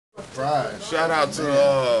fried. Shout out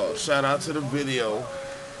to the video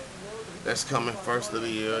that's coming first of the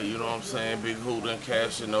year. You know what I'm saying? Big Hoot and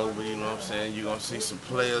cashing over. You know what I'm saying? You're gonna see some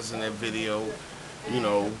players in that video. You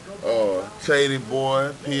know, Katie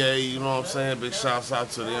Boy, PA. You know what I'm saying? Big shouts out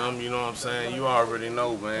to them. You know what I'm saying? You already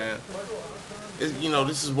know, man. You know,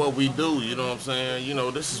 this is what we do. You know what I'm saying? You know,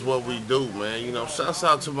 this is what we do, man. You know, shouts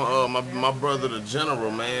out to my brother, the General,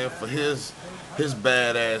 man, for his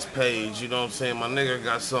badass page. You know what I'm saying? My nigga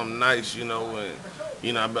got something nice, you know, and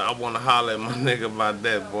you know, I want to holler at my nigga about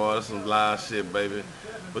that, boy. That's some live shit, baby.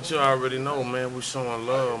 But you already know, man. We showing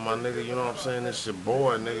love, my nigga. You know what I'm saying? It's your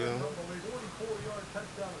boy, nigga.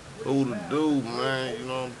 Who the dude, man? You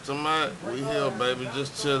know what I'm talking about? We here, baby.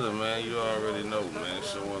 Just chilling, man. You already know, man.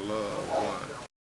 Showing love, boy.